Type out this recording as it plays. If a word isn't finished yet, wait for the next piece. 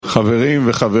חברים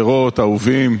וחברות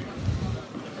אהובים,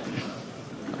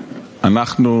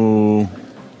 אנחנו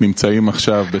נמצאים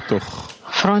עכשיו בתוך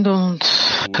Freunde und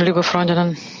liebe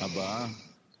Freundinnen,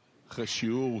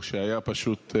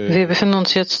 wir befinden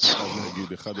uns jetzt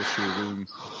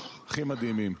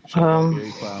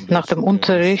nach dem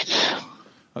Unterricht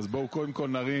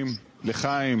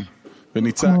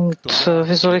und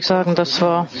wie soll ich sagen, das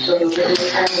war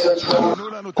das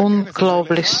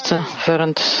Unglaublichste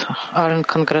während allen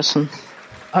Kongressen.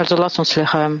 Also lasst uns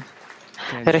Lechaim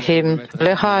erheben.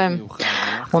 Lechaim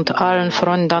und allen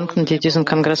Freunden danken, die diesen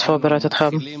Kongress vorbereitet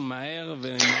haben.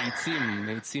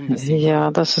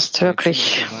 Ja, das ist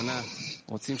wirklich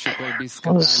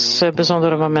ein sehr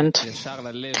besonderer Moment.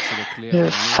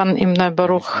 Wir fangen im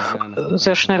Baruch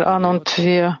sehr schnell an und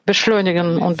wir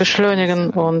beschleunigen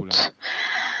und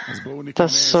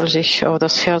das soll sich auf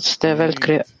das Herz der Welt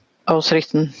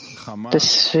ausrichten.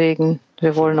 Deswegen,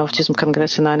 wir wollen auf diesem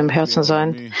Kongress in einem Herzen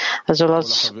sein. Also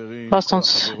lasst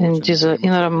uns in diese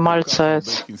innere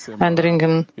Mahlzeit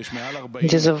eindringen, in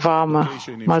diese warme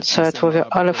Mahlzeit, wo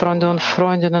wir alle Freunde und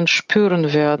Freundinnen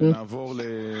spüren werden.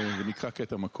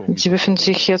 Sie befinden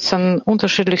sich jetzt an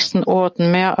unterschiedlichsten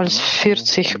Orten. Mehr als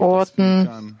 40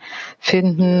 Orten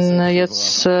finden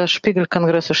jetzt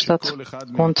Spiegelkongresse statt.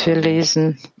 Und wir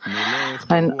lesen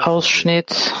einen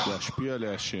Ausschnitt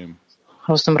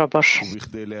aus dem Rabash.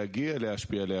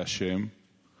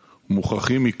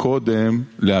 מוכרחים מקודם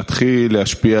להתחיל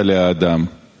להשפיע על האדם,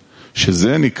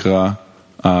 שזה נקרא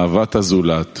אהבת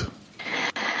הזולת.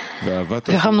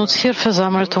 Wir haben uns hier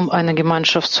versammelt, um eine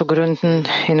Gemeinschaft zu gründen,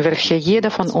 in welcher jeder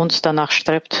von uns danach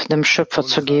strebt, dem Schöpfer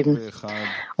zu geben.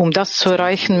 Um das zu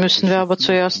erreichen, müssen wir aber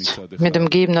zuerst mit dem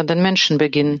Geben an den Menschen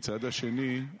beginnen,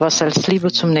 was als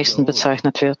Liebe zum Nächsten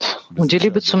bezeichnet wird. Und die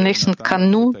Liebe zum Nächsten kann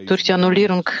nur durch die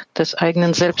Annullierung des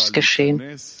eigenen Selbst geschehen.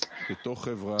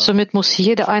 Somit muss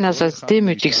jeder einerseits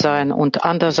demütig sein und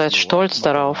andererseits stolz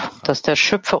darauf, dass der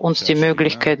Schöpfer uns die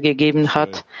Möglichkeit gegeben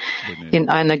hat, in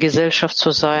einer Gesellschaft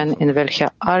zu sein, in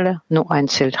welcher alle nur ein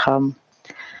Ziel haben,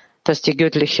 dass die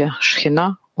göttliche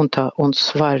Schchina unter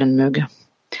uns weilen möge.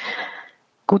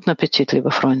 Guten Appetit,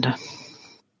 liebe Freunde.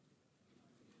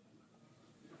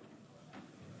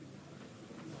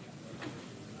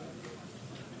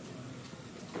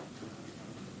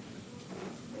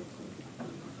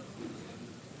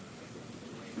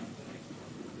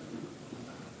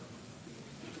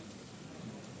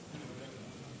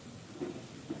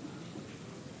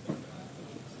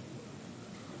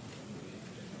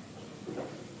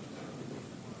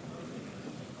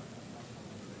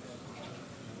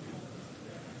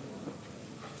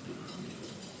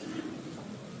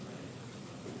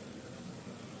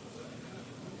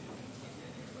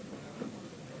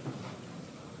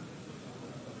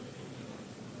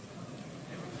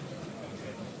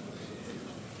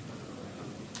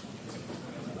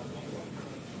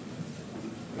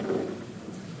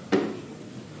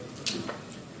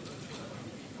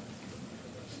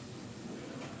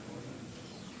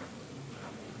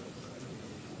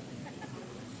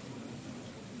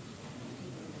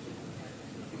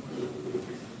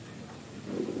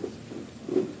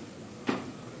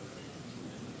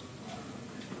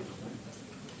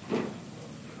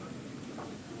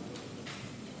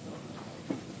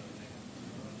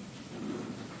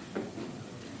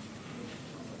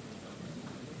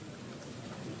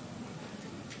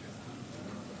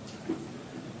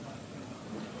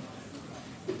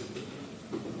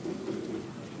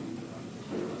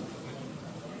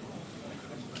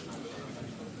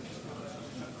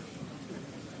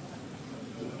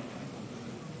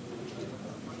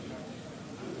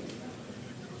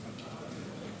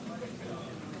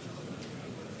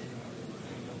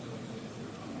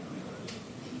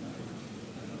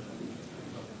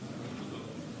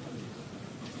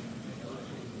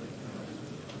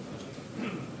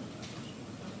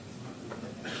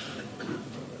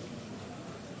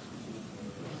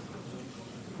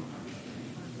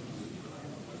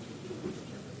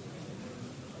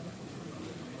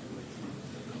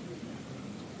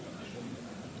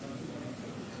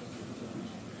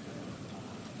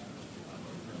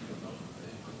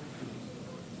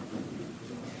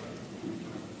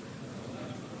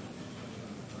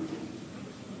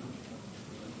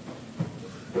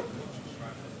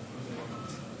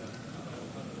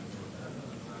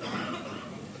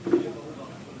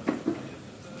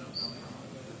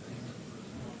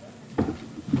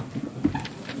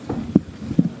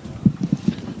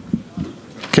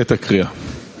 קטע קריאה.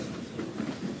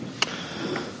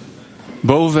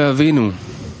 בואו והבינו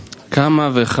כמה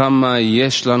וכמה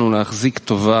יש לנו להחזיק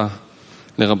טובה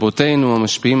לרבותינו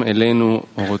המשפיעים אלינו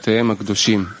אורותיהם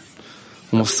הקדושים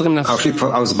Aufschrift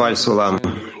aus Baal Sulam.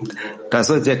 Das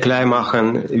sollte dir klar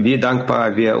machen, wie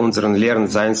dankbar wir unseren Lehrern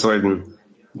sein sollten,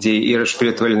 die ihre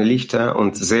spirituellen Lichter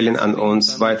und Seelen an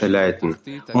uns weiterleiten,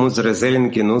 um unsere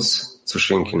Seelen Genuss zu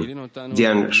schenken, die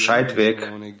an Scheidweg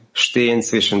stehen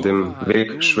zwischen dem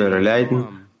Weg schwerer Leiden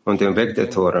und dem Weg der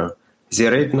Tora. Sie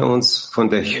retten uns von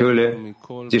der Hölle,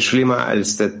 die schlimmer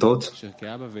als der Tod.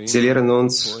 Sie lehren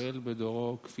uns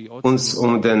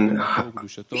um den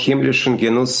himmlischen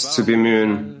Genuss zu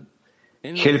bemühen,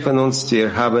 helfen uns, die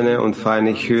erhabene und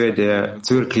feine Höhe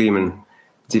zu erklimmen,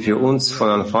 die für uns von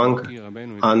Anfang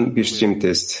an bestimmt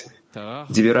ist,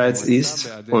 die bereits ist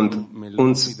und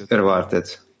uns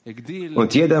erwartet.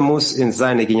 Und jeder muss in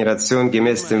seiner Generation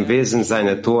gemäß dem Wesen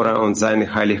seiner Tora und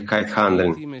seiner Heiligkeit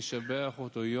handeln.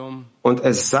 Und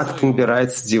es sagten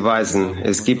bereits die Weisen,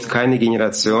 es gibt keine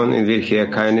Generation, in welcher er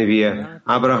keine wie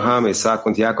Abraham, Isaac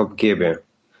und Jakob gebe.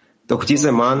 Doch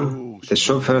dieser Mann des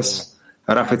Schöpfers,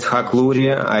 Rafet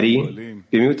Hakluri Ari,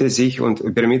 bemühte sich und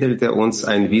übermittelte uns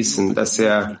ein Wissen, das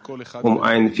er um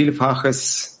ein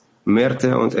Vielfaches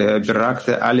mehrte, und er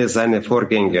beragte alle seine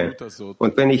Vorgänge.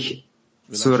 Und wenn ich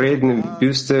zu reden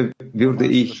wüsste, würde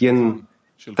ich jeden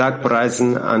Tag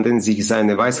preisen, an den sich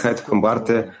seine Weisheit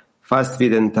offenbarte, fast wie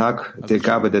den Tag der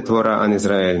Gabe der Tora an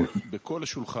Israel.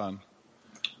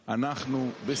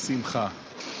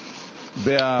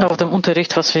 Auf dem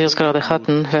Unterricht, was wir jetzt gerade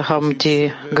hatten, wir haben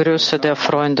die Größe der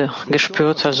Freunde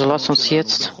gespürt. Also lass uns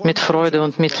jetzt mit Freude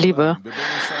und mit Liebe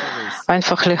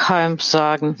einfach Lechaim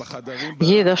sagen.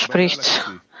 Jeder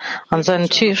spricht an seinem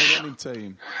Tisch,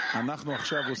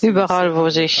 überall, wo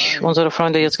sich unsere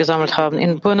Freunde jetzt gesammelt haben,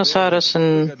 in Buenos Aires,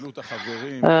 in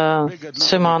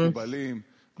Zimmern.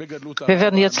 Wir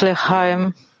werden jetzt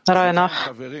Lechaim Reihe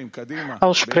nach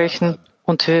aussprechen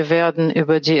und wir werden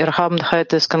über die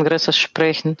Erhabenheit des Kongresses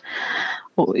sprechen,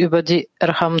 über die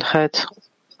Erhabenheit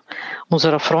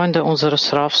unserer Freunde,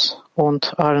 unseres Ravs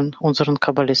und allen unseren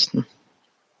Kabbalisten.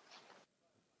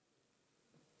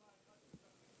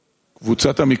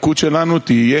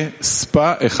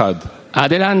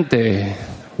 Adelante.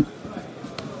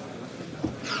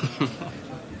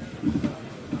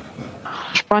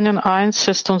 Spanien 1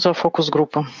 ist unsere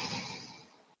Fokusgruppe.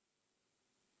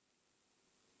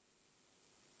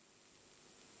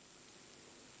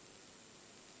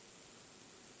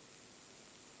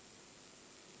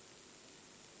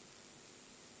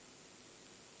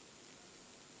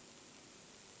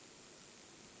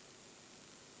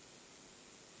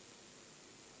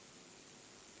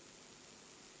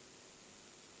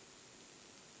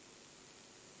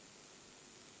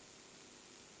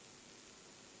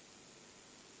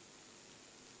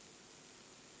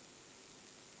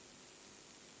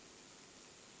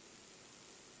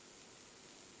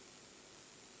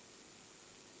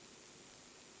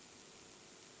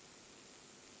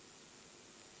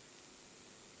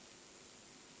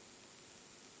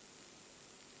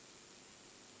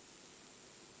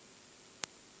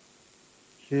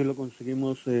 Sí, lo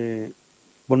conseguimos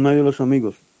por medio de los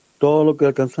amigos. Todo lo que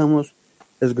alcanzamos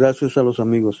es gracias a los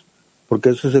amigos, porque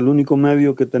ese es el único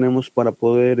medio que tenemos para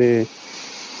poder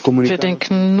Wir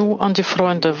denken nur an die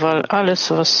Freunde, weil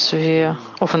alles, was wir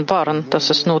offenbaren, das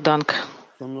ist nur dank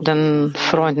den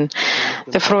Freunden.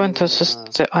 Der Freund, das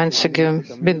ist der einzige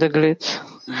Bindeglied,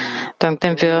 dank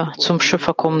dem wir zum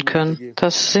Schöpfer kommen können.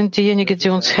 Das sind diejenigen, die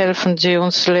uns helfen, die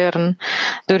uns lehren.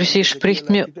 Durch sie spricht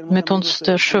mit uns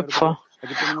der Schöpfer.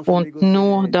 Und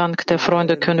nur dank der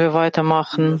Freunde können wir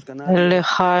weitermachen.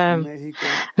 Lechaim,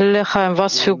 Lechaim,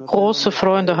 was für große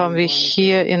Freunde haben wir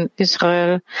hier in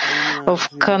Israel, auf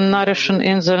Kanarischen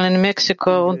Inseln, in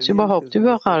Mexiko und überhaupt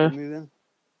überall.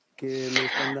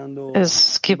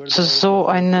 Es gibt so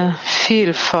eine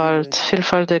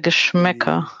Vielfalt der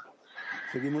Geschmäcker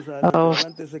auf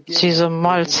diese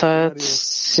Mahlzeit,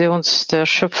 die uns der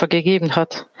Schöpfer gegeben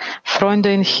hat.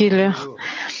 Freunde in Chile,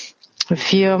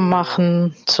 wir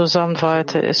machen zusammen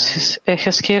weiter. Es ist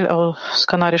Ezequiel aus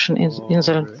Kanarischen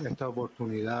Inseln.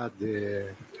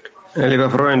 Lieber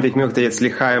Freund, ich möchte jetzt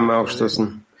Lechaim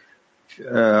aufstoßen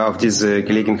auf diese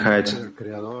Gelegenheit,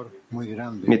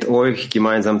 mit euch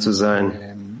gemeinsam zu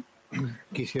sein.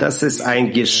 Das ist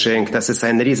ein Geschenk, das ist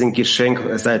ein Riesengeschenk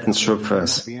seitens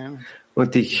Schöpfers.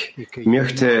 Und ich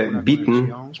möchte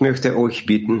euch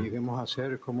bitten,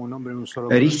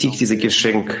 richtig dieses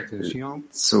Geschenk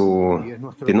zu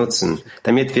benutzen,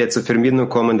 damit wir zur Verbindung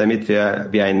kommen, damit wir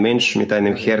wie ein Mensch mit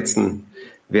einem Herzen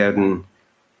werden.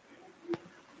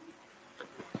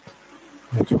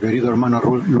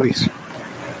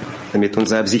 Damit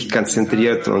unsere Absicht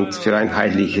konzentriert und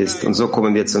vereinheitlicht ist. Und so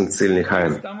kommen wir zum Ziel nicht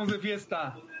heim.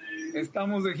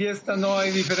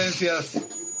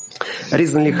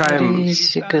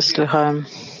 riesiges Lechaim.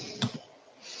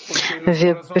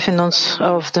 Wir befinden uns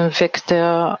auf dem Weg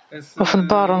der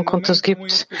Offenbarung und es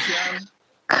gibt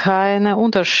keine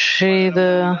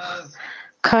Unterschiede,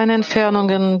 keine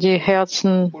Entfernungen. Die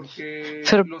Herzen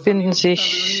verbinden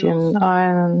sich in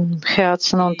einem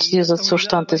Herzen und dieser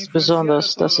Zustand ist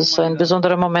besonders. Das ist ein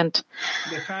besonderer Moment,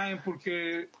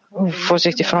 wo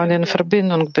sich die Freunde in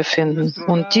Verbindung befinden.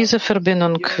 Und diese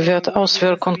Verbindung wird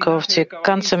Auswirkungen auf die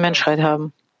ganze Menschheit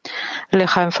haben.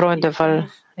 Lechaim, Freunde, weil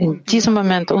in diesem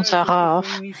Moment unser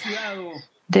Rav,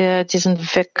 der diesen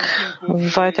Weg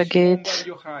weitergeht,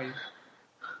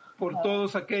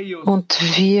 und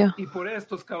wir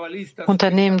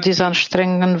unternehmen diese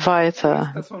Anstrengungen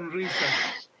weiter,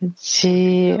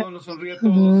 die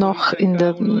noch in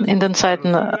den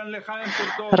Zeiten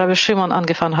Rabbi Shimon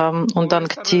angefangen haben und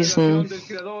dank diesen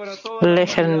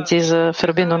Lächeln, diese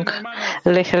Verbindung,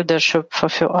 lächelt der Schöpfer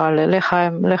für alle.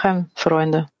 Lechaim, Lechaim,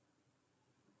 Freunde.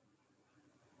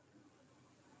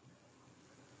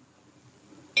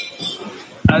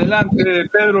 Adelante,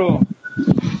 Pedro.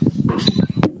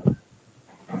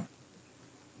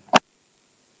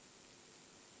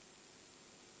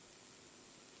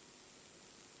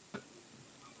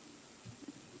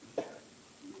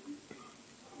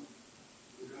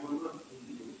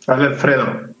 Alfredo.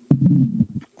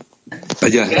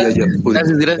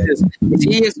 Gracias.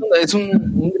 Sí, es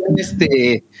un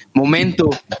gran momento.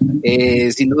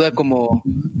 Sin duda, como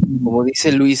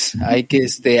dice Luis, hay que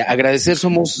agradecer.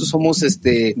 Somos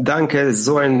Danke,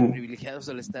 so ein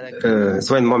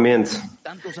Moment.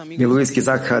 Wie Luis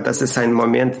gesagt hat, das ist ein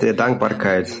Moment der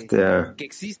Dankbarkeit,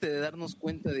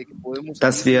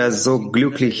 dass wir so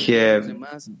glücklich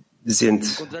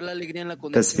sind,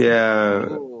 dass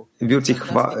wir würdig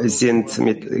sind,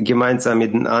 gemeinsam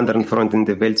mit den anderen Freunden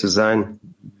der Welt zu sein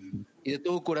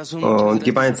und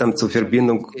gemeinsam zur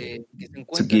Verbindung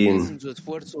zu gehen.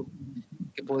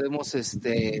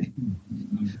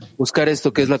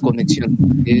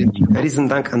 Riesen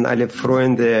Dank an alle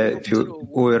Freunde für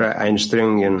eure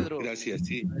Einstrengungen,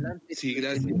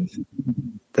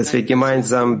 dass wir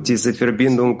gemeinsam nach dieser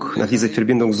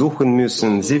Verbindung suchen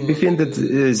müssen. Sie befindet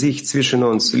sich zwischen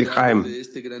uns, Lechaim.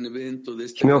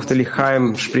 Ich möchte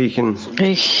Lechaim sprechen.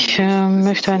 Ich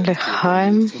möchte ein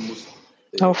Lechaim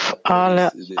auf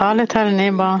alle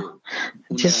Teilnehmer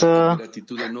dieser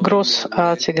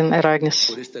großartigen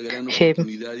Ereignis heben.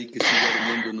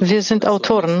 Wir sind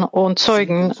Autoren und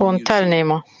Zeugen und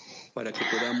Teilnehmer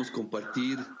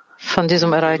von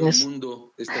diesem Ereignis.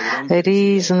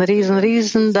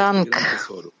 Riesen Dank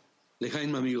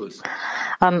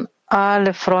an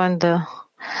alle Freunde.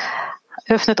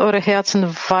 Öffnet eure Herzen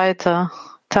weiter.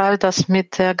 Teilt das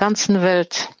mit der ganzen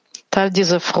Welt. Teilt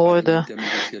diese Freude,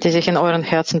 die sich in euren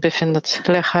Herzen befindet.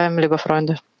 Lechaim, liebe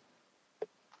Freunde.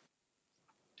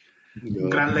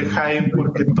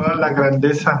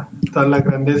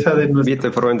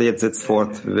 Bitte, Freunde, jetzt setzt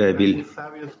fort, wer will.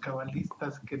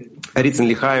 Riesen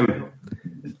Lechaim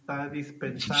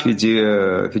für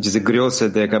diese Größe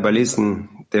der Kabbalisten,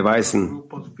 der Weisen.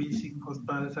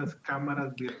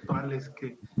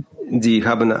 Die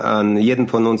haben an jeden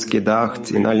von uns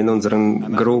gedacht, in allen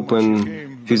unseren Gruppen,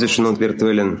 physischen und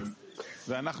virtuellen.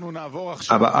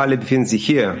 Aber alle befinden sich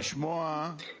hier.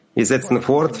 Wir setzen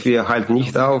fort, wir halten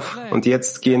nicht auf und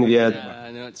jetzt gehen wir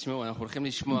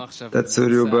dazu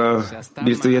rüber.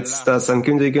 Willst du jetzt das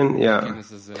ankündigen? Ja.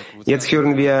 Jetzt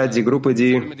hören wir die Gruppe,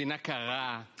 die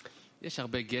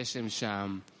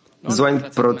so ein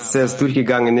Prozess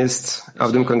durchgegangen ist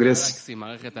auf dem Kongress. Sie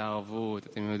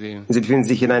befinden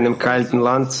sich in einem kalten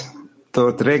Land.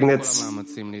 Dort regnet es.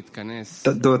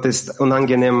 Dort ist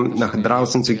unangenehm, nach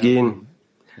draußen zu gehen.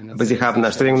 Aber sie haben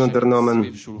Anstrengungen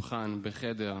unternommen.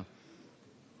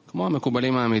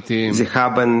 Sie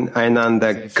haben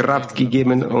einander Kraft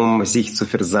gegeben, um sich zu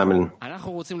versammeln.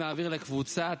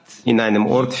 In einem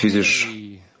Ort physisch.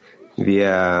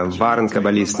 Wir waren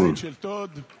Kabbalisten.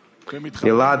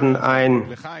 Wir laden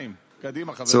ein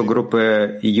zur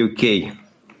Gruppe UK.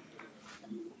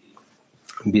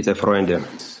 Bitte, Freunde.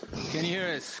 Can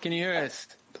you hear us?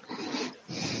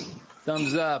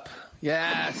 Thumbs up.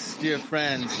 Yes, dear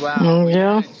friends. Wow.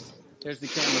 Ja. There's the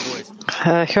camera boys.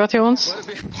 Hört ihr uns?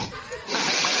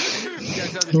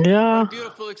 Ja,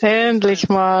 endlich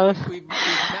mal.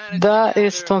 Da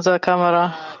ist unsere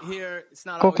Kamera.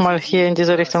 Guck mal hier in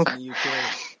diese Richtung.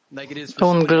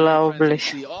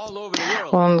 Unglaublich.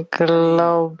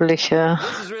 Unglaubliche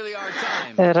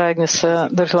Ereignisse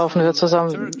durchlaufen wir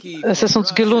zusammen. Es ist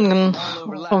uns gelungen,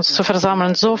 uns zu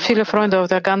versammeln. So viele Freunde auf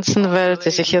der ganzen Welt,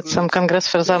 die sich jetzt am Kongress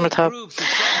versammelt haben.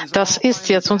 Das ist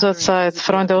jetzt unsere Zeit.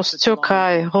 Freunde aus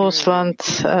Türkei, Russland,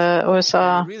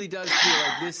 USA,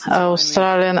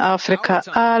 Australien, Afrika,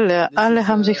 alle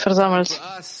haben sich versammelt.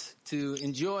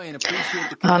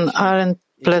 An allen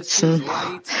Plätzen.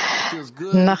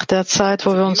 Nach der Zeit,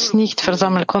 wo wir uns nicht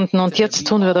versammeln konnten. Und jetzt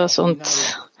tun wir das. Und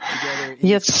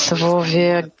jetzt, wo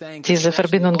wir diese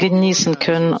Verbindung genießen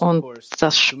können, und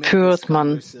das spürt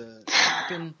man.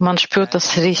 Man spürt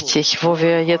das richtig, wo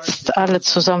wir jetzt alle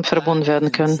zusammen verbunden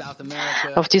werden können.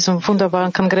 Auf diesem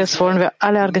wunderbaren Kongress wollen wir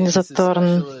alle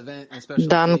Organisatoren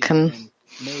danken.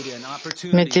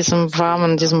 Mit diesem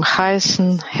warmen, diesem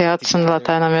heißen Herzen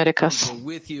Lateinamerikas.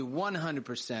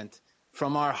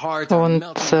 Und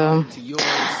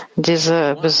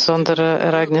diese besondere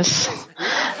Ereignis,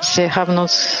 sie haben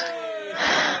uns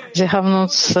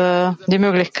die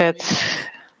Möglichkeit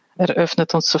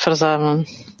eröffnet, uns zu versammeln.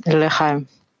 Lechaim.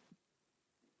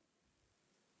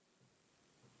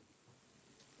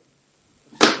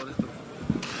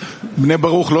 בני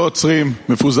ברוך לא עוצרים,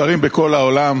 מפוזרים בכל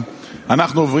העולם.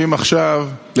 אנחנו עוברים עכשיו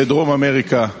לדרום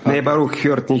אמריקה. Bnei Baruch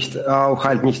hört nicht auf,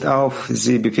 halt nicht auf.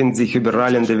 Sie befinden sich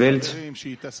überall in der Welt.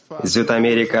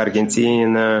 Südamerika,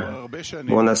 Argentinien,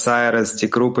 Buenos Aires, die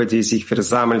Gruppe, die sich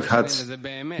versammelt hat,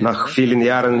 nach vielen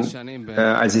Jahren,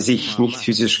 als sie sich nicht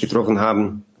physisch getroffen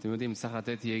haben.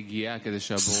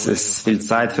 Es ist viel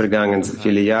Zeit vergangen,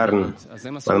 viele Jahre.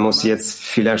 Man muss jetzt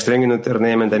viele Anstrengungen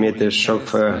unternehmen, damit der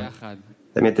Schöpfer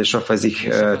sich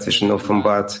zwischen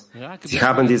offenbart. Sie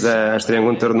haben diese Anstrengung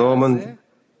unternommen,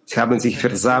 sie haben sich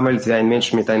versammelt wie ein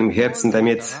Mensch mit einem Herzen,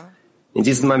 damit in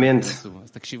diesem Moment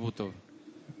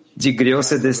die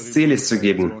Größe des Zieles zu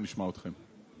geben.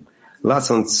 Lass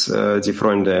uns die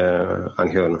Freunde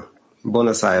anhören.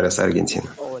 Buenos Aires, Argentinien.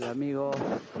 Hola, amigo.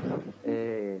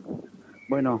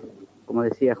 Bueno, como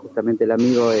decía justamente el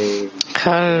amigo.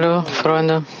 Hallo,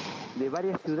 Freunde.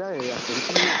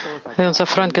 Wie unser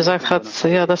Freund gesagt hat,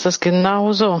 ja, das ist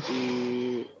genau so.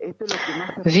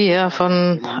 Wir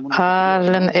von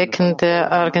allen Ecken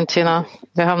der Argentinier,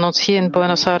 wir haben uns hier in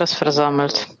Buenos Aires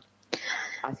versammelt.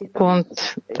 Und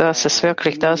das ist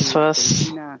wirklich das,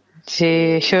 was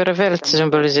die höhere Welt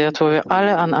symbolisiert, wo wir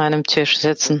alle an einem Tisch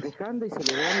sitzen.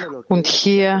 Und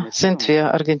hier sind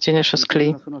wir, argentinisches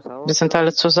Kli. Wir sind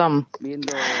alle zusammen.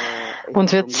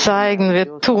 Und wir zeigen,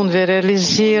 wir tun, wir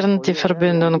realisieren die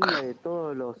Verbindung.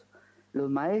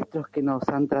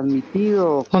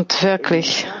 Und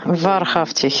wirklich,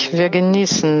 wahrhaftig, wir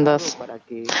genießen das.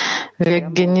 Wir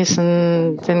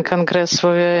genießen den Kongress, wo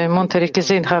wir im Unterricht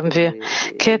gesehen haben, wir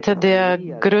Kette der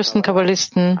größten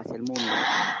Kabbalisten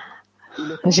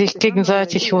sich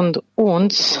gegenseitig und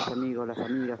uns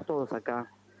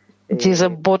diese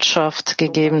Botschaft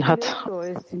gegeben hat.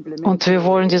 Und wir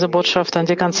wollen diese Botschaft an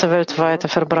die ganze Welt weiter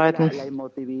verbreiten.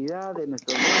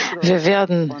 Wir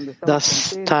werden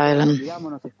das teilen.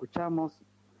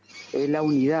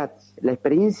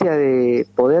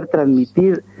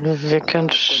 Wir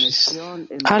können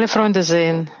alle Freunde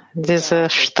sehen, diese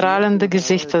strahlende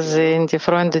Gesichter sehen, die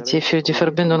Freunde, die für die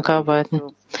Verbindung arbeiten,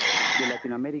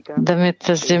 damit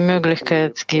es die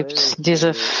Möglichkeit gibt,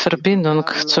 diese Verbindung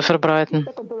zu verbreiten.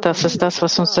 Das ist das,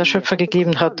 was uns der Schöpfer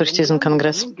gegeben hat durch diesen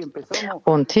Kongress.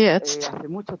 Und jetzt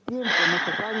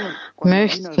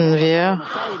möchten wir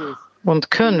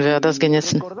und können wir das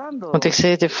genießen. Und ich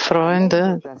sehe die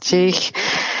Freunde, die ich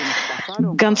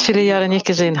ganz viele Jahre nicht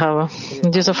gesehen habe.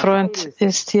 Und dieser Freund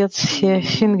ist jetzt hier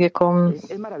hingekommen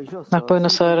nach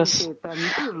Buenos Aires.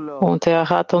 Und er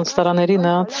hat uns daran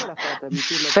erinnert,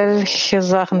 welche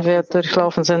Sachen wir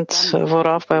durchlaufen sind,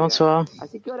 worauf bei uns war.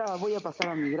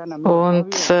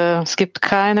 Und es gibt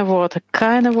keine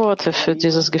Worte für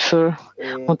dieses Gefühl.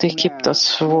 Und ich gebe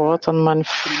das Wort an meinen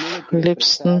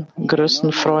liebsten,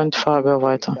 größten Freund Fabio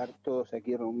weiter.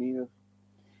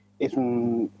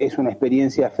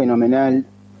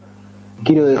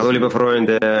 Hallo, liebe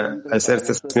Freunde. Als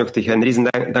erstes möchte ich eine riesen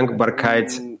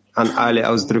Dankbarkeit an alle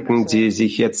ausdrücken, die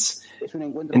sich jetzt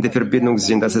in der Verbindung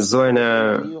sind. Das ist so ein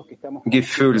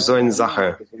Gefühl, so eine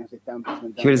Sache.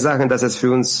 Ich will sagen, dass es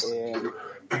für uns,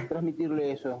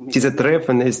 diese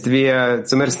Treffen ist wie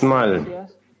zum ersten Mal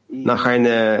nach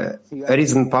einer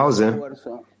riesen Pause,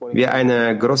 wie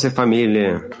eine große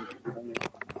Familie.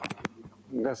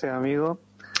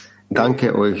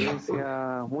 Danke euch.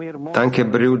 Danke,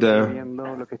 Brüder.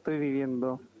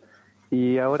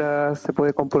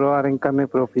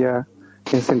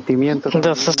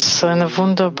 Das ist ein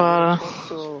wunderbares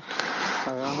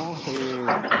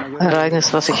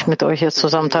Ereignis, was ich mit euch jetzt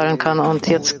zusammenteilen kann. Und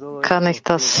jetzt kann ich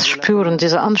das spüren,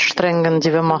 diese Anstrengungen,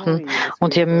 die wir machen.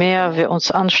 Und je mehr wir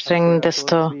uns anstrengen,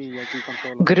 desto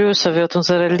größer wird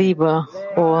unsere Liebe.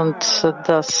 Und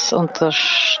das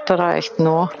unterstreicht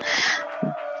nur,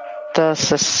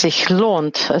 dass es sich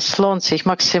lohnt. Es lohnt sich,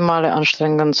 maximale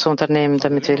Anstrengungen zu unternehmen,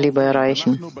 damit wir Liebe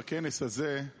erreichen.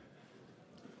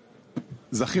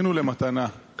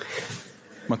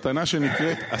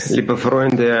 Liebe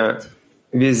Freunde,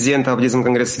 wir sind auf diesem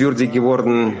Kongress würdig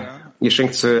geworden,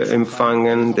 Geschenk zu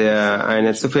empfangen, der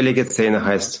eine zufällige Szene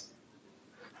heißt.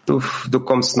 Du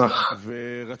kommst nach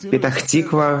Petach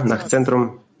Tikva, nach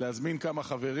Zentrum.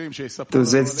 Du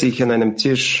setzt dich an einem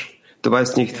Tisch. Du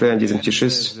weißt nicht, wer an diesem Tisch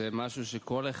ist.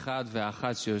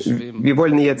 Wir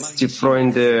wollen jetzt die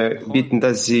Freunde bitten,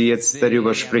 dass sie jetzt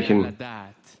darüber sprechen.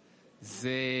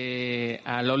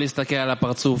 לא להסתכל על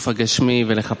הפרצוף הגשמי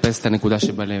ולחפש את הנקודה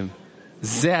שבלב.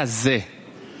 זה הזה.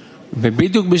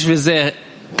 ובדיוק בשביל זה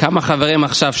כמה חברים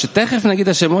עכשיו שתכף נגיד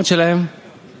השמות שלהם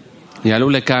יעלו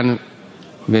לכאן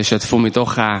וישתפו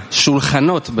מתוך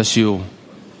השולחנות בשיעור.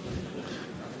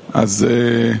 אז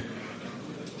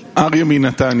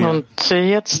Und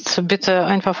jetzt bitte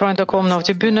ein paar Freunde kommen auf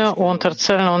die Bühne und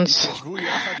erzählen uns,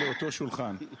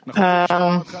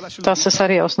 das ist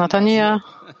Ari aus Natania,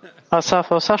 Asaf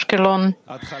aus Ashkelon,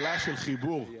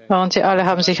 und die alle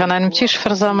haben sich an einem Tisch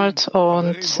versammelt,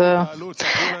 und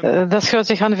das hört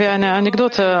sich an wie eine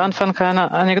Anekdote, Anfang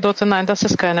einer Anekdote. Nein, das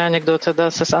ist keine Anekdote,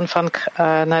 das ist Anfang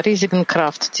einer riesigen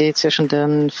Kraft, die zwischen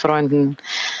den Freunden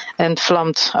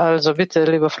entflammt. Also bitte,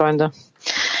 liebe Freunde,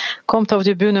 kommt auf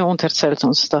die Bühne und erzählt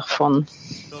uns davon.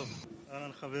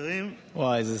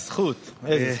 וואי, איזה זכות,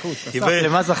 איזה זכות.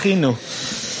 למה זכינו?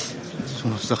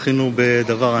 זכינו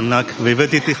בדבר ענק,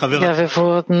 והבאתי איתי חבר... Ja, wir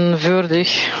wurden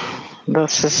würdig.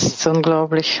 Das ist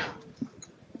unglaublich.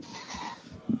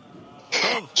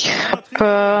 Ich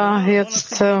habe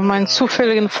jetzt meinen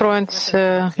zufälligen Freund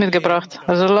mitgebracht.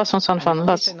 Also lass uns anfangen.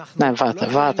 Nein,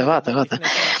 warte.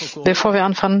 Bevor wir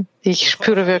anfangen, ich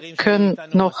spüre, wir können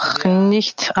noch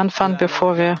nicht anfangen,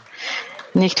 bevor wir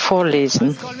nicht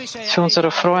vorlesen. Für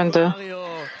unsere Freunde.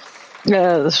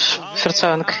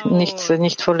 Verzeihung,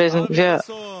 nicht vorlesen. Wir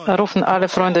rufen alle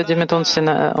Freunde, die mit uns in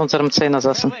unserem Zehner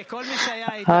saßen.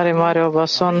 Ari, Mario,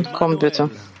 Basson, kommt bitte.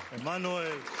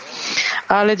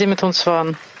 Alle, die mit uns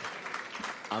waren.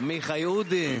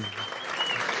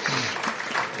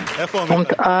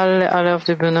 Und alle auf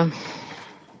die Bühne.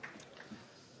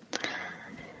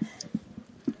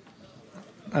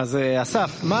 אז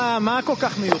אסף, מה כל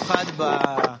כך מיוחד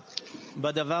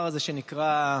בדבר הזה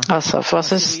שנקרא... Asaf,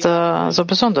 was ist so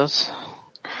besonders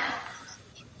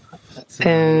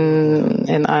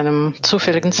in einem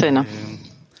zufälligen Szene?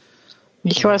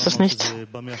 Ich weiß es nicht.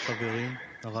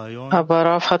 Aber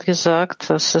Rav hat gesagt,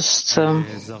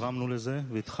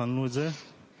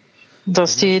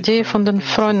 dass die Idee von den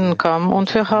Freunden kam,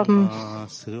 und wir haben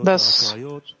das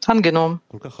angenommen.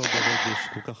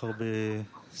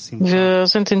 Wir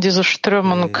sind in diese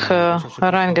Strömung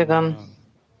reingegangen.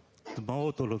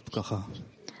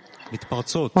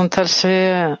 Und als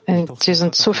wir in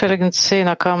diesen zufälligen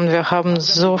Szene kamen, wir haben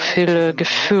so viele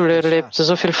Gefühle erlebt,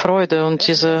 so viel Freude und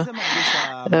diese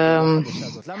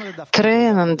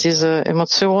Tränen, diese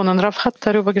Emotionen. Rav hat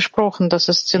darüber gesprochen, dass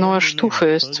es die neue Stufe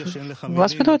ist.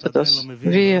 Was bedeutet das?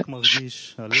 Wie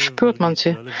spürt man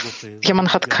sie?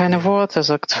 Jemand hat keine Worte,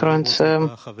 sagt Freund.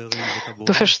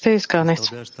 Du verstehst gar nichts.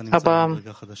 Aber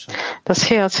das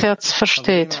Herz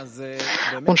versteht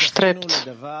und strebt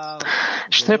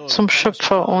zum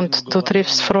Schöpfer, und du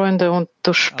triffst Freunde und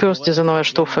du spürst diese neue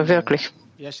Stufe, wirklich.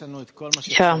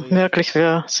 Ja, wirklich,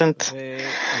 wir sind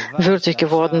würdig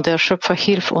geworden. Der Schöpfer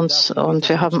hilft uns und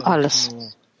wir haben alles.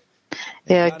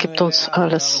 Er gibt uns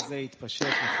alles.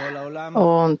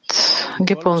 Und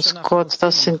gib uns, Gott,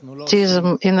 dass in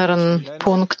diesem inneren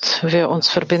Punkt wir uns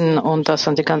verbinden und das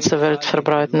an die ganze Welt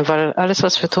verbreiten. Weil alles,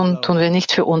 was wir tun, tun wir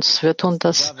nicht für uns. Wir tun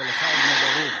das,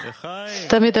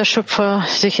 damit der Schöpfer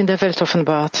sich in der Welt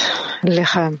offenbart.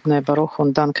 Lechaim, Bnei Baruch,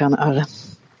 und danke an alle.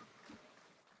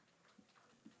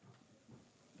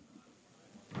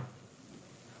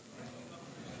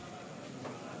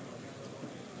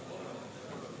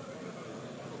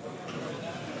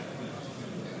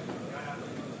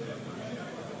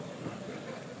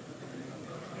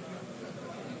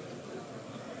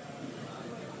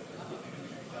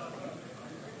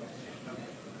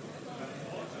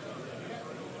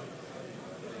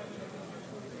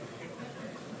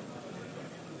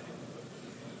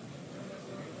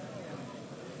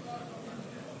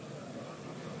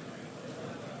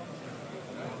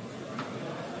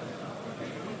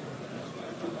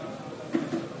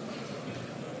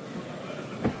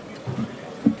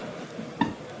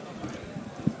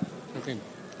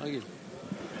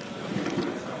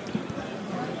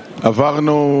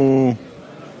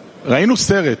 ראינו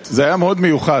סרט, זה היה מאוד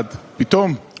מיוחד.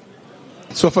 פתאום,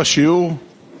 סוף השיעור,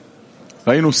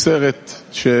 ראינו סרט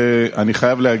שאני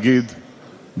חייב להגיד,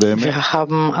 באמת. Wir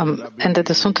haben am Ende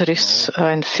des Unterrichts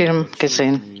einen Film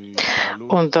gesehen.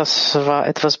 Und das war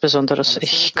etwas Besonderes.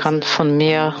 Ich kann von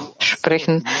mir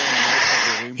sprechen.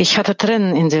 Ich hatte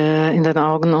Tränen in den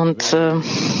Augen und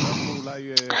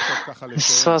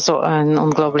es war so ein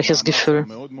unglaubliches Gefühl.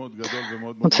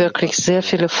 Und wirklich sehr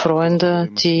viele Freunde,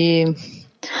 die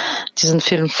diesen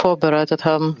Film vorbereitet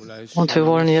haben. Und wir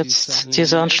wollen jetzt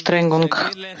diese Anstrengung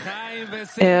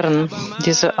ehren,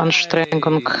 diese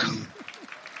Anstrengung.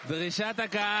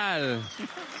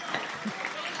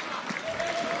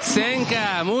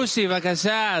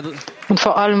 Und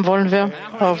vor allem wollen wir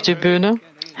auf die Bühne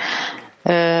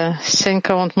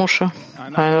Senka und Musche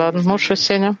einladen. Musche,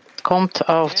 Senja, kommt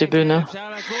auf die Bühne.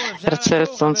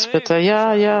 Erzählt uns bitte.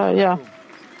 Ja.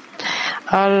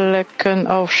 Alle können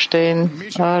aufstehen.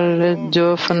 Alle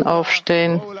dürfen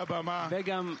aufstehen.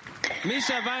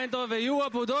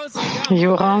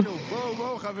 Jura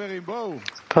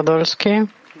Podolski,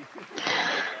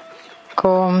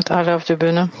 kommt alle auf die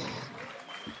Bühne.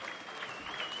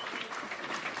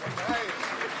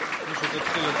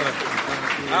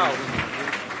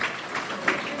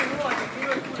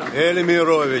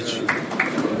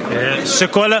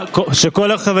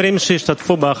 שכל החברים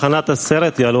שהשתתפו בהכנת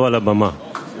הסרט יעלו על הבמה.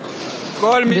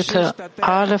 Bitte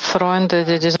alle Freunde,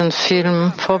 die diesen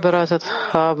Film vorbereitet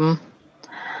haben,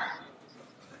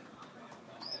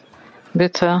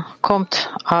 bitte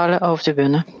kommt alle auf die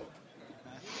Bühne.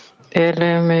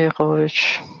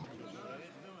 Elemirovic.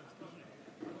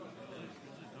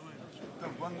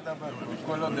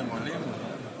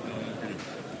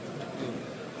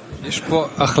 יש פה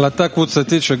החלטה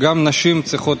קבוצתית שגם נשים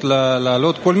צריכות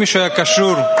לעלות. כל מי שהיה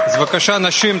קשור, אז בבקשה,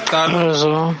 נשים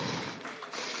תעלו.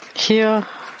 Hier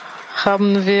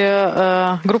haben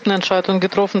wir Gruppenentscheidung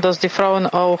getroffen, dass die Frauen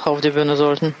auch auf die Bühne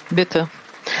sollten. Bitte.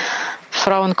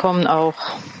 Frauen kommen auch.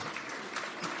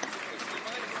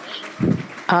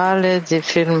 Alle, die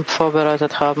Film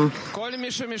vorbereitet haben.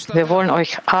 Wir wollen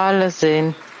euch alle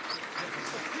sehen.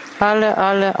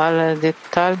 Alle, die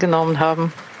teilgenommen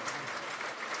haben.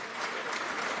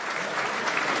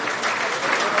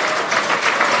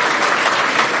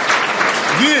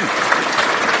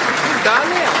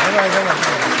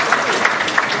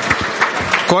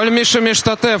 כל מי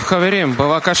שמשתתף, חברים,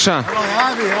 בבקשה.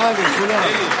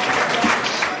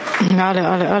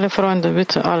 Alle Freunde,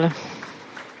 bitte, alle.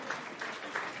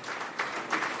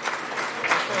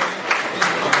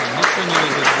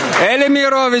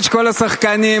 אלמירוביץ', כל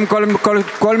השחקנים,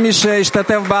 כל מי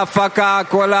שהשתתף בהפקה,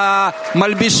 כל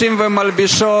המלבישים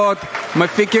ומלבישות,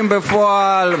 מפיקים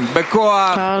בפועל,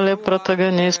 בכוח. Alle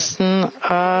Protagonisten,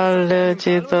 alle,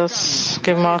 die das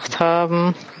gemacht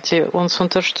haben, die uns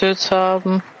unterstützt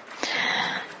haben,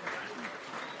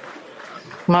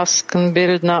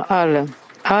 Maskenbildner,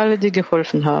 alle, die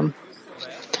geholfen haben.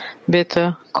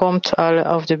 Bitte kommt alle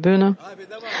auf die Bühne.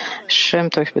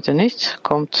 Schämt euch bitte nicht,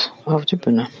 kommt auf die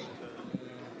Bühne.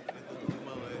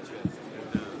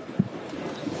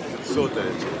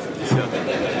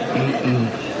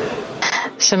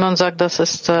 Simon sagt, das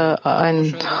ist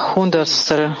ein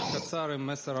Hundertstel.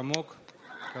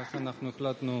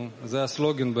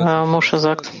 Moshe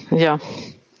sagt, ja.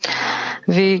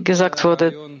 Wie gesagt wurde,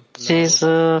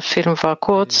 dieser Film war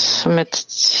kurz mit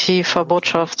tiefer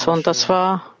Botschaft und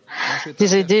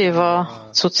diese Idee war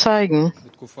zu zeigen,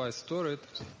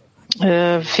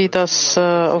 wie das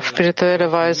auf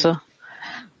spirituelle Weise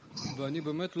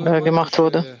gemacht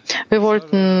wurde. Wir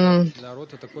wollten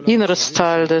inneres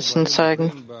Teil dessen zeigen.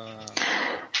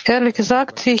 Ehrlich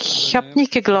gesagt, ich habe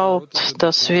nicht geglaubt,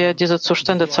 dass wir diese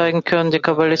Zustände zeigen können, die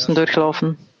Kabbalisten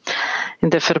durchlaufen. In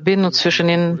der Verbindung zwischen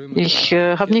ihnen. Ich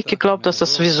habe nicht geglaubt, dass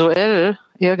das visuell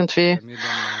irgendwie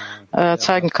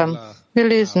zeigen kann. Wir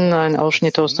lesen einen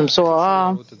Ausschnitt aus dem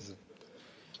Zohar,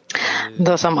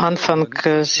 dass am Anfang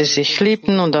sie sich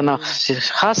liebten und danach sie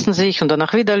hassen sich und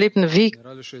danach wieder liebten. Wie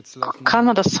kann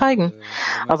man das zeigen?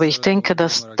 Aber ich denke,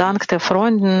 dass dank der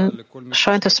Freunden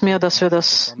scheint es mir, dass wir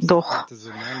das doch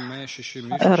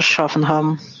erschaffen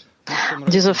haben.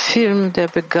 Dieser Film, der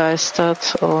begeistert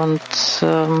und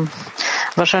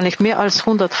wahrscheinlich mehr als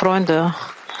 100 Freunde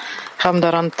haben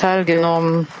daran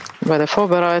teilgenommen bei der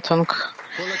Vorbereitung.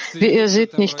 Wie ihr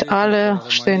seht, nicht alle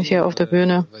stehen hier auf der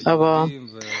Bühne, aber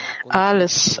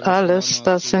alles,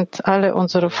 das sind alle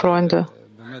unsere Freunde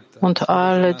und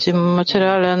alle die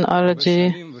Materialien, alle die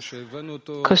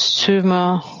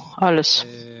Kostüme, alles.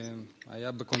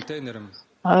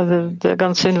 Also der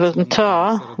ganze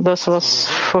Inventar, das, was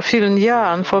vor vielen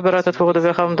Jahren vorbereitet wurde,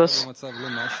 wir haben das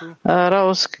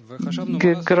rausgegraben,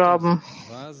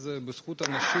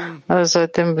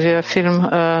 seitdem wir Film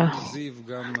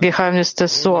Geheimnis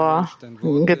des Zohar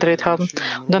gedreht haben.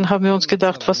 Und dann haben wir uns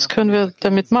gedacht, was können wir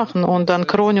damit machen? Und dann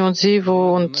Kroni und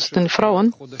Sivu und den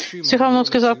Frauen, sie haben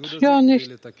uns gesagt, ja,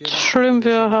 nicht schlimm,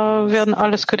 wir werden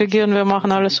alles korrigieren, wir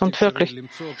machen alles. Und wirklich,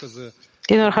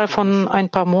 innerhalb von ein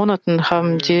paar Monaten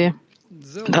haben die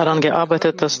daran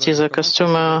gearbeitet, dass diese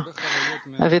Kostüme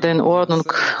wieder in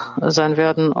Ordnung sein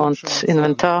werden und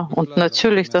Inventar. Und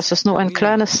natürlich, das ist nur ein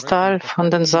kleines Teil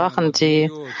von den Sachen, die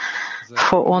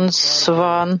vor uns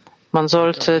waren. Man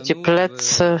sollte die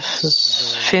Plätze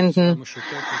finden,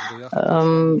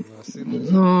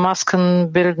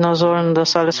 Maskenbildner sollen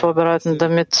das alles vorbereiten,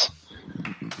 damit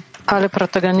alle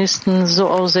Protagonisten so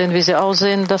aussehen, wie sie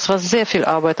aussehen. Das war sehr viel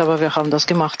Arbeit, aber wir haben das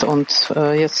gemacht. Und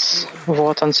jetzt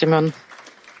Wort an Simon.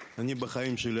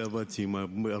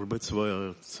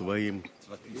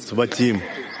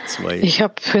 Ich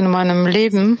habe in meinem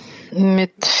Leben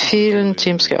mit vielen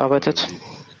Teams gearbeitet,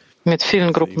 mit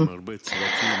vielen Gruppen.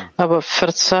 Aber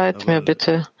verzeiht mir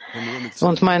bitte.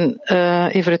 Und mein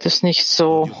Ivrit ist nicht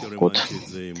so gut.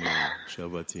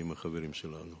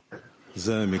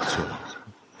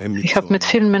 Ich habe mit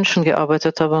vielen Menschen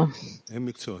gearbeitet, aber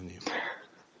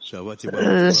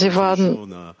sie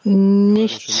waren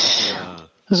nicht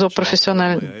so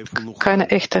professionell, keine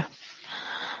echte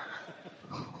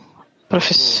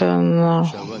professionell.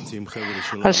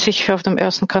 Als ich auf dem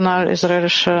ersten Kanal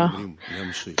israelischer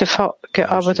TV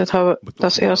gearbeitet habe,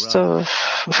 das erste,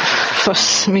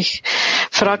 was mich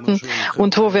fragten,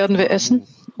 und wo werden wir essen?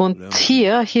 Und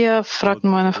hier fragten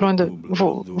meine Freunde,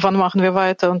 wann machen wir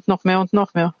weiter und noch mehr und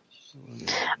noch mehr.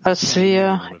 Als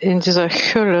wir in dieser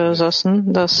Höhle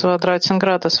saßen, das war 13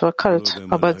 Grad, das war kalt,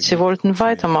 aber sie wollten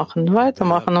weitermachen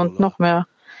und noch mehr,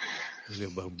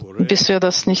 bis wir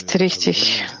das nicht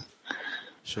richtig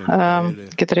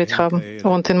gedreht haben.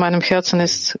 Und in meinem Herzen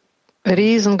ist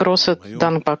riesengroße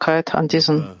Dankbarkeit an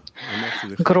diesen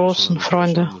großen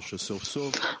Freunde,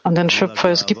 an den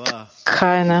Schöpfer. Es gibt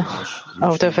keine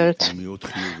auf der Welt,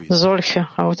 solche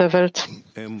auf der Welt.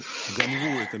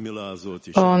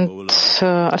 Und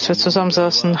als wir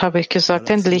zusammensaßen, habe ich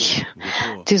gesagt, endlich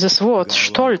dieses Wort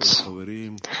Stolz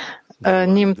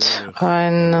nimmt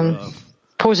einen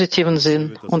positiven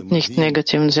Sinn und nicht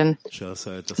negativen Sinn.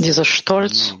 Dieser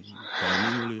Stolz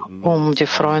um die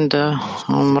Freunde,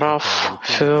 um Rav,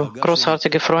 für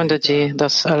großartige Freunde, die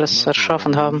das alles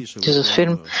erschaffen haben, dieses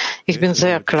Film. Ich bin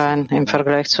sehr klein im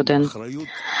Vergleich zu denen.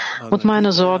 Und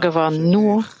meine Sorge war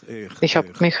nur, ich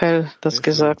habe Michael das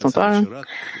gesagt und allen,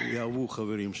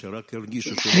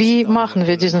 wie machen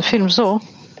wir diesen Film so,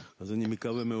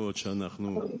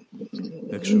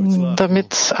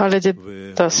 damit alle, die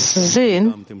das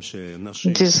sehen,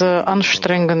 diese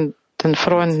anstrengenden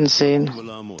Freunden sehen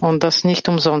und das nicht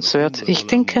umsonst wird. Ich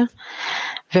denke,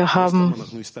 wir haben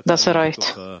das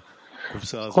erreicht.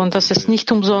 Und das ist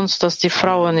nicht umsonst, dass die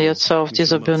Frauen jetzt auf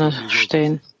dieser Bühne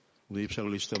stehen. Wir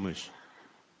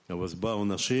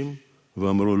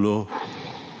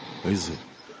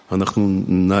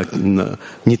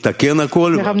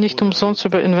haben nicht umsonst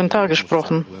über Inventar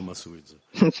gesprochen.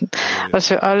 Als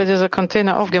wir alle diese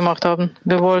Container aufgemacht haben,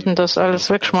 wir wollten das alles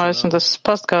wegschmeißen, das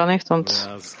passt gar nicht. Und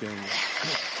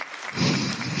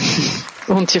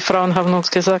die Frauen haben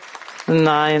uns gesagt,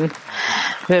 nein,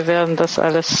 wir werden das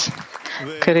alles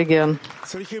korrigieren.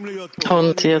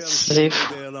 Und jetzt sie,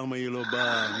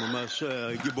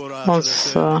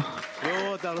 uns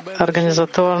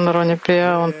Organisatoren Ronny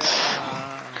Pia und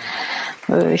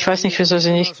ich weiß nicht, wieso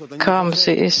sie nicht kam.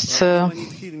 Sie ist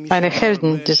eine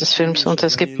Heldin dieses Films und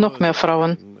es gibt noch mehr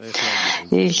Frauen.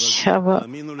 Ich habe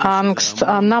Angst,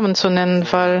 Namen zu nennen,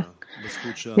 weil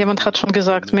jemand hat schon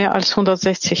gesagt, mehr als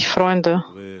 160 Freunde.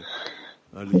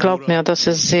 Glaubt mir, das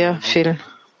ist sehr viel.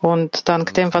 Und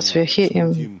dank dem, was wir hier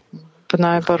im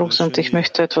Bnei Baruch sind, ich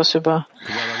möchte etwas über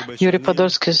Juri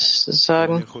Podolsky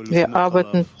sagen. Wir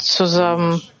arbeiten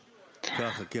zusammen,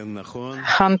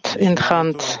 Hand in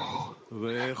Hand,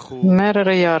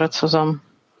 mehrere Jahre zusammen.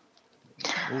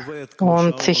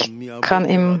 Und ich kann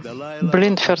ihm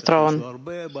blind vertrauen.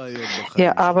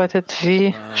 Er arbeitet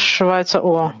wie Schweizer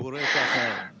Uhr.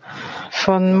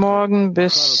 Von morgen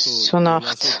bis zur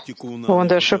Nacht.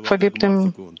 Und der Schöpfer gibt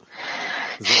ihm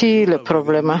viele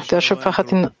Probleme. Der Schöpfer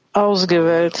hat ihn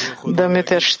ausgewählt,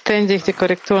 damit er ständig die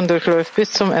Korrekturen durchläuft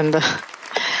bis zum Ende.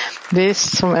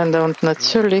 Bis zum Ende. Und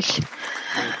natürlich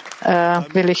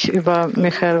will ich über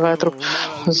Michael Weidrup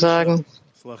sagen,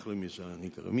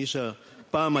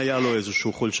 פעם היה לו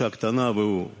איזושהי חולשה קטנה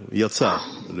והוא יצא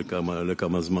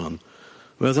לכמה זמן.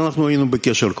 ואז אנחנו היינו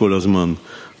בקשר כל הזמן.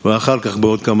 ואחר כך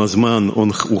בעוד כמה זמן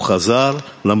הוא חזר,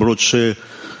 למרות ש...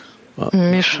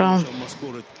 Mischa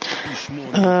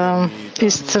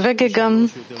ist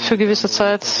weggegangen für gewisse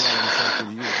Zeit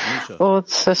und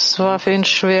es war für ihn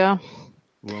schwer.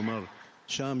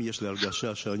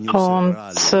 Und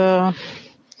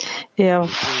er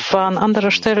war an anderer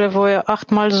Stelle, wo er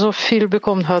 8-mal so viel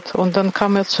bekommen hat. Und dann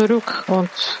kam er zurück und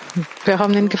wir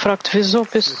haben ihn gefragt, wieso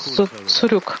bist du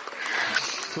zurück?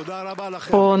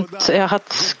 Und er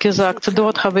hat gesagt,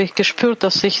 dort habe ich gespürt,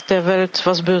 dass ich der Welt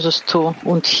was Böses tue.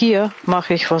 Und hier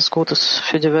mache ich was Gutes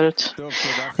für die Welt.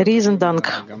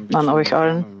 Riesendank an euch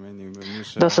allen.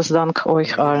 Das ist Dank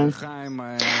euch allen.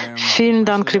 Vielen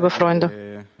Dank, liebe Freunde.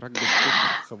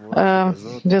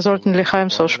 Wir sollten L'chaim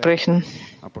aussprechen.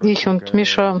 Ich und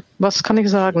Mischa, was kann ich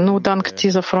sagen? Nur dank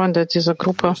dieser Freunde, dieser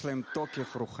Gruppe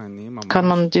kann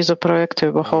man diese Projekte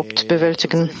überhaupt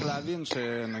bewältigen.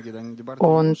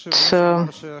 Und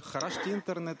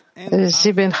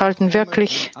sie beinhalten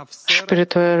wirklich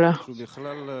spirituelle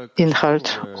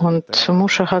Inhalt. Und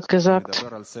Moshe hat gesagt,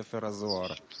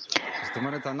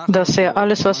 dass er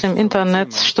alles, was im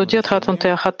Internet studiert hat, und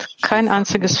er hat kein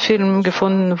einziges Film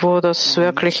gefunden, wo das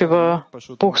wirklich über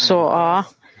Buch Zohar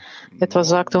etwas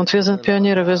sagte. Und wir sind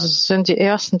Pioniere, wir sind die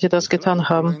Ersten, die das getan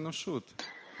haben.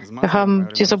 Wir haben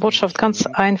diese Botschaft ganz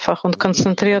einfach und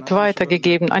konzentriert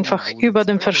weitergegeben, einfach über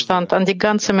den Verstand an die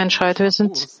ganze Menschheit. Wir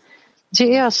sind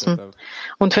die Ersten.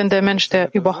 Und wenn der Mensch,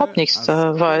 der überhaupt nichts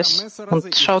weiß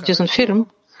und schaut diesen Film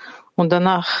und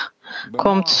danach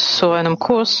kommt zu einem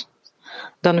Kurs,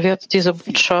 dann wird diese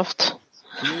Botschaft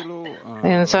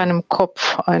in seinem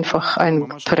Kopf einfach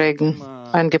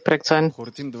eingeprägt sein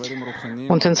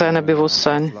und in seinem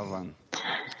Bewusstsein.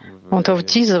 Und auf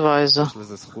diese Weise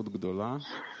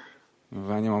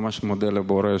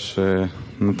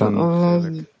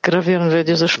gravieren wir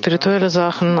diese spirituellen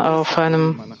Sachen auf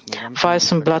einem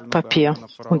weißen Blatt Papier.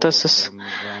 Und das ist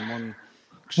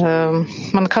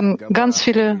man kann ganz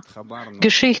viele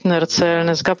Geschichten erzählen.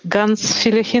 Es gab ganz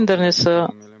viele Hindernisse,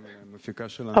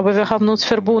 aber wir haben uns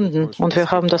verbunden und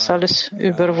wir haben das alles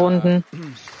überwunden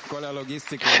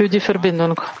für die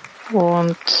Verbindung.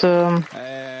 Und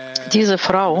die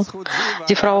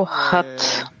Frau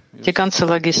hat die ganze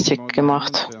Logistik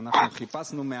gemacht.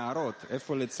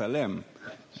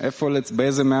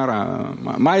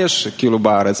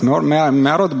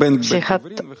 Sie hat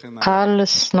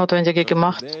alles Notwendige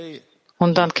gemacht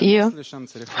und dank ihr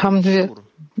haben wir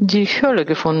die Höhle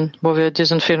gefunden, wo wir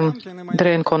diesen Film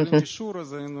drehen konnten.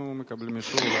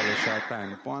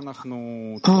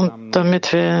 Und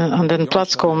damit wir an den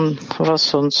Platz kommen,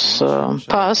 was uns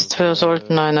passt, wir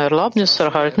sollten eine Erlaubnis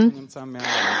erhalten.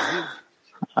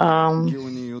 Und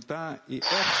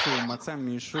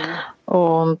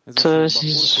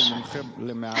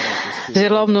sie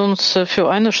erlauben uns für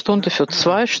 1 Stunde, für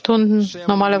 2 Stunden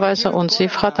normalerweise. Und sie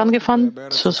hat angefangen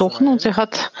zu suchen und sie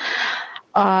hat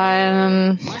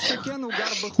einen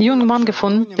jungen Mann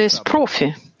gefunden, der ist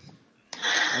Profi.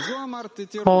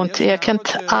 Und er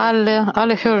kennt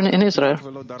alle Höhlen in Israel.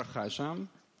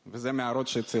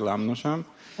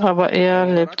 Aber er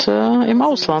lebt im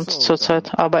Ausland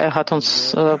zurzeit. Aber er hat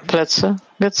uns Plätze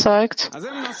gezeigt.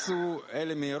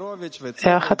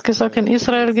 Er hat gesagt, in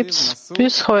Israel gibt es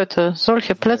bis heute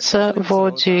solche Plätze, wo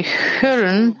die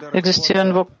Höhlen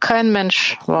existieren, wo kein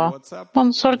Mensch war.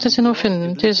 Man sollte sie nur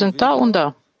finden. Die sind da und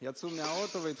da.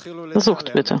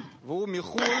 Sucht bitte.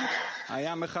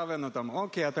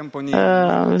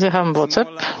 Sie haben WhatsApp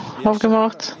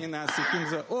aufgemacht.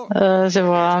 Sie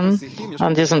waren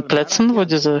an diesen Plätzen, wo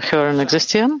diese Höhlen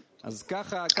existieren.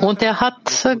 Und er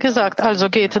hat gesagt, also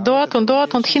geht dort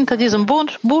und hinter diesem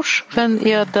Busch, wenn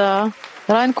ihr da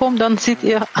reinkommt, dann seht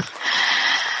ihr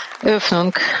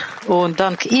Öffnung. Und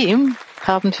dank ihm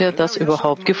haben wir das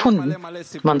überhaupt gefunden.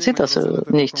 Man sieht das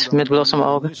nicht mit bloßem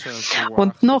Auge.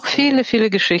 Und noch viele, viele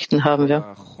Geschichten haben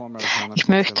wir. Ich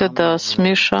möchte, dass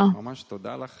Mischa,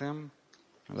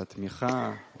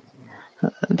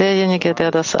 derjenige, der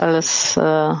das alles,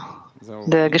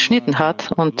 der geschnitten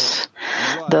hat und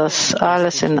das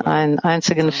alles in einen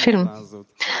einzigen Film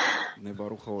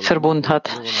verbunden hat.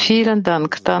 Vielen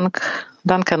Dank, Dank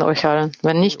an euch allen.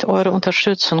 Wenn nicht eure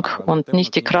Unterstützung und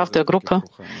nicht die Kraft der Gruppe,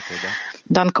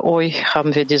 dank euch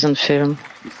haben wir diesen Film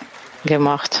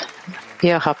gemacht.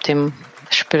 Ihr habt ihm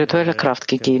spirituelle Kraft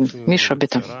gegeben. Mischa,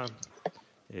 bitte.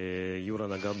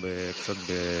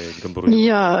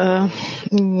 Ja,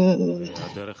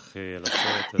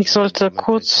 ich sollte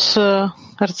kurz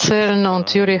erzählen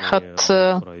und Juri hat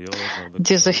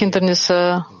diese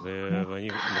Hindernisse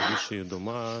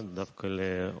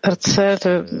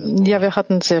erzählte, ja, wir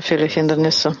hatten sehr viele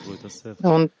Hindernisse.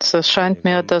 Und es scheint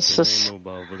mir, dass es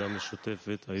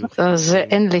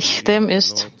sehr ähnlich dem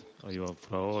ist,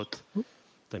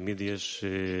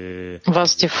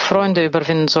 was die Freunde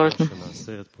überwinden sollten.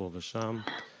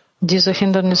 Diese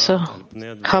Hindernisse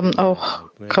haben auch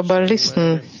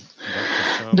Kabbalisten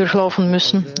durchlaufen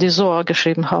müssen, die Zohar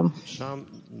geschrieben haben.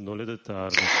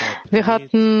 Wir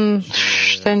hatten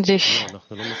ständig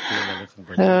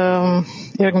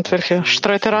irgendwelche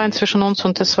Streitereien zwischen uns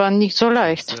und es war nicht so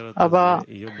leicht. Aber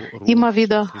immer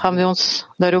wieder haben wir uns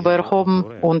darüber erhoben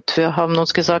und wir haben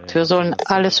uns gesagt, wir sollen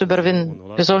alles überwinden.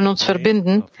 Wir sollen uns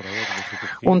verbinden.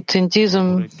 Und in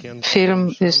diesem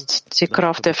Film ist die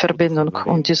Kraft der Verbindung.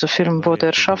 Und dieser Film wurde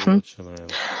erschaffen,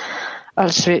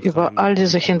 als wir über all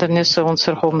diese Hindernisse uns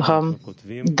erhoben haben.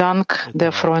 Dank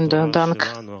der Freunde, dank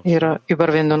ihrer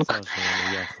Überwindung.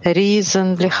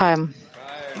 Riesen L'chaim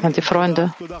an die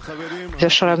Freunde. Wir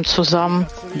schreiben zusammen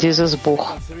dieses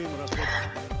Buch,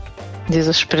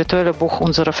 dieses spirituelle Buch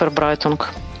unserer Verbreitung.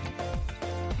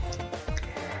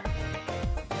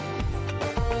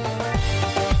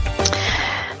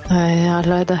 Ja,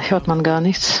 leider hört man gar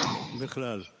nichts.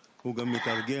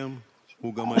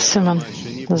 Simon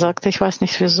sagte, ich weiß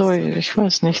nicht wieso, ich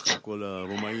weiß nicht.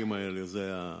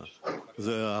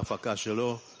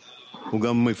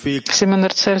 Simon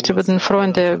erzählt über den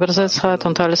Freund, der übersetzt hat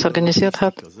und alles organisiert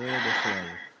hat.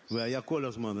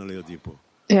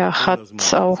 Er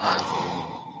hat auch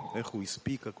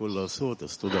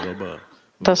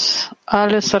das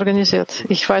alles organisiert.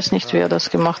 Ich weiß nicht, wie er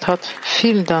das gemacht hat.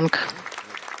 Vielen Dank.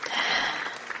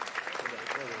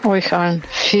 Euch allen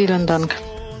vielen Dank.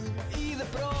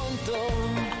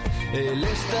 Él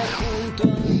está junto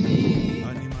a mí,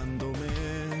 animándome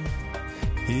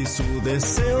y su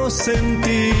deseo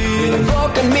sentir.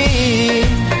 Invoca en mí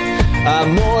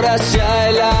amor hacia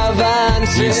el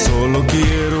avance. Y solo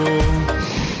quiero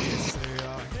que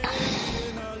sea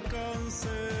quien alcance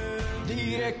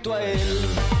directo a él.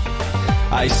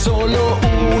 Hay solo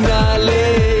una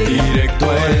ley,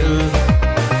 directo a él.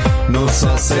 Nos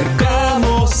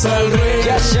acercamos al rey,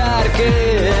 Yashar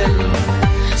que él.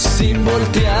 Sin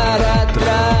voltear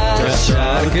atrás,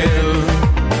 Yashar que él,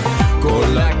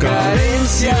 con la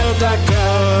carencia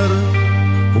atacar.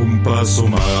 Un paso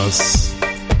más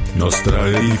nos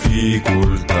trae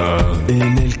dificultad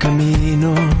en el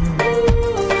camino,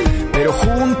 pero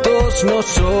juntos nos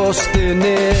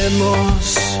sostenemos.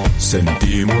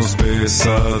 Sentimos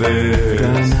pesadez,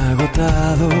 tan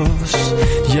agotados,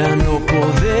 ya no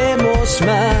podemos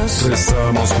más.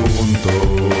 Rezamos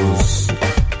juntos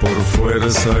por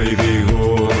fuerza y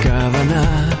vigor.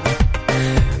 Kabbalah,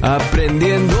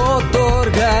 aprendiendo a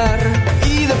otorgar.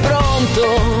 Y de pronto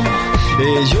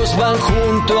ellos van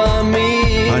junto a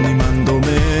mí,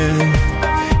 animándome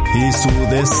y su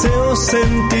deseo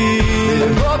sentir.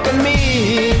 Invoca en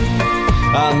mí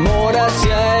amor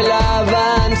hacia el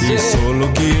avance. Y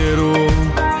solo quiero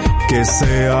que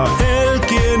sea él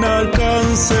quien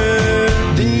alcance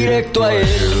directo a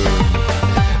él.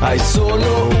 Hay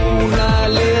solo una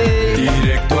ley,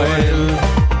 directo a él.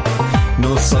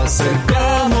 Nos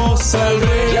acercamos al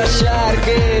rey, Yashar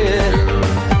que él,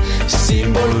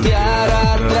 sin voltear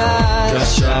atrás,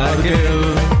 Yashar que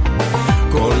él,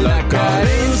 con la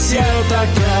carencia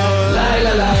atacar. La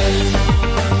la la,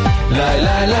 la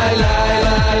la la la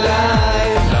la la,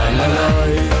 la la la,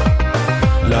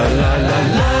 la la la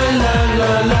la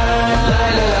la la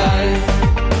la,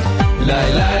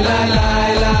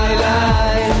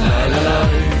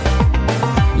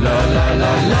 la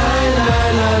la la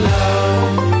la la.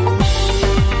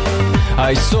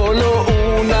 Hay solo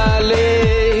una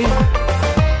ley.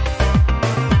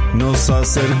 Nos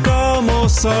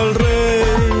acercamos al rey,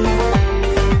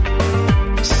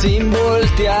 sin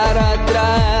voltear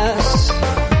atrás,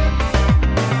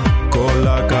 con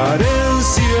la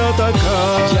carencia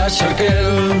atacar. Yashar que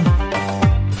él,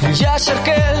 Yashar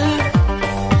que él,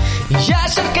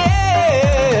 Yashar que él.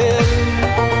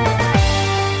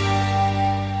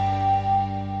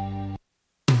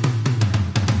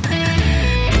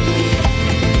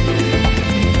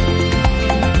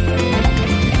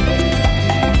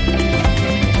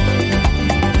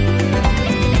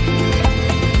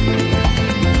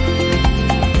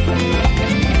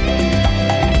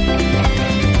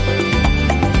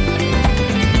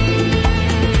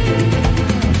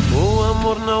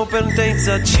 Pertence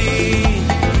a ti,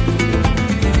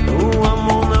 o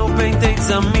amor não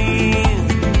pertence a mim.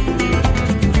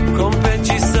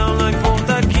 Competição não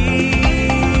importa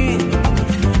aqui,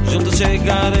 juntos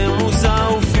chegaremos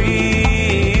ao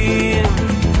fim.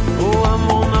 O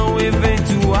amor não é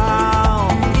eventual,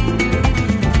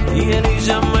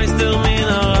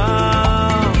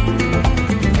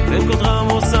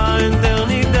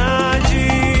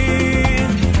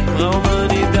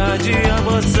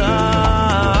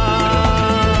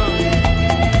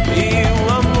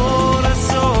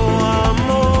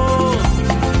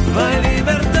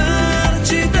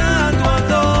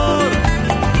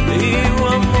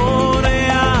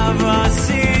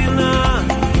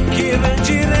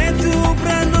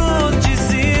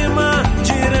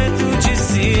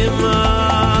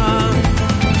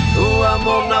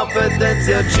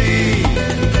 pendenza C,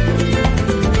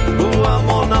 o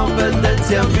amor não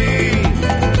pendenza V,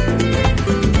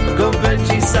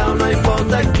 competição não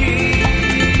importa aqui,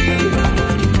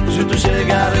 juntos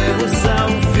chegaremos ao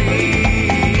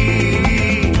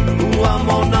fim, o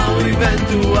amor não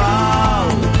eventual,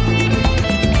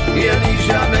 e ele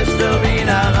jamais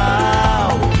terminará,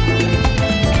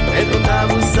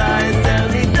 encontramos a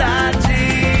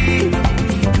eternidade,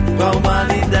 com a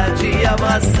humanidade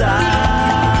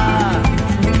abraçar.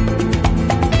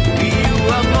 E o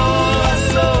amor,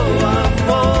 só o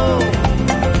amor,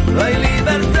 vai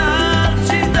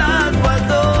libertar-te da tua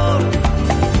dor.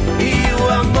 E o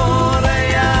amor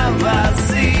é a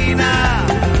vacina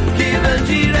que vem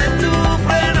direto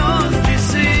para nós de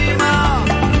cima.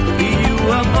 E o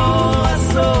amor,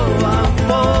 só o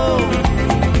amor,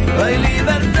 vai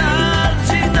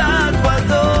libertar-te da tua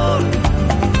dor.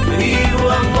 E o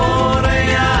amor é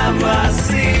a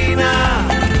vacina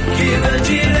que vem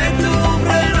direto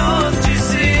pra nós de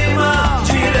cima,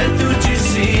 direto de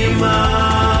cima.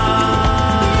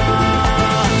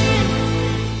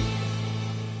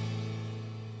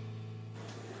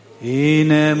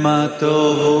 הנה מה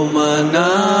טוב ומה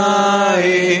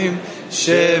נעים,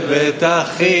 שבת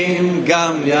אחים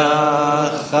גם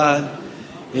יחד.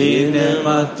 הנה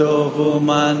מה טוב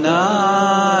ומה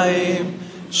נעים,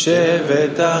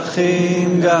 שבת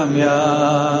אחים גם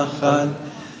יחד.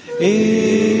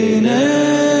 הנה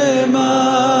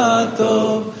מה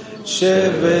טוב,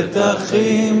 שבת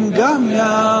אחים גם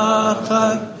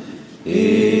יחד.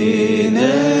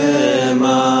 הנה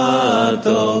מה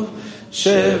טוב,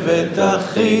 שבת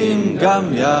אחים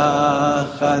גם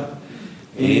יחד.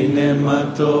 הנה מה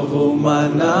טוב ומה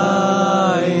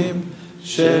נעים,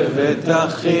 שבת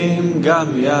אחים גם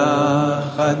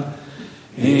יחד.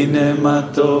 הנה מה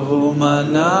טוב ומה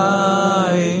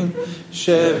נעים,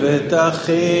 שבת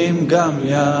אחים גם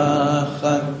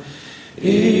יחד.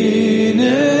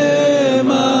 הנה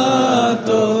מה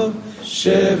טוב,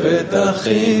 שבת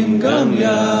אחים גם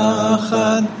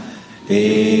יחד.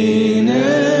 הנה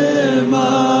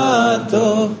מה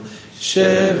טוב,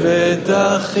 שבת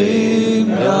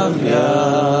אחים גם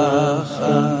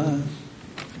יחד.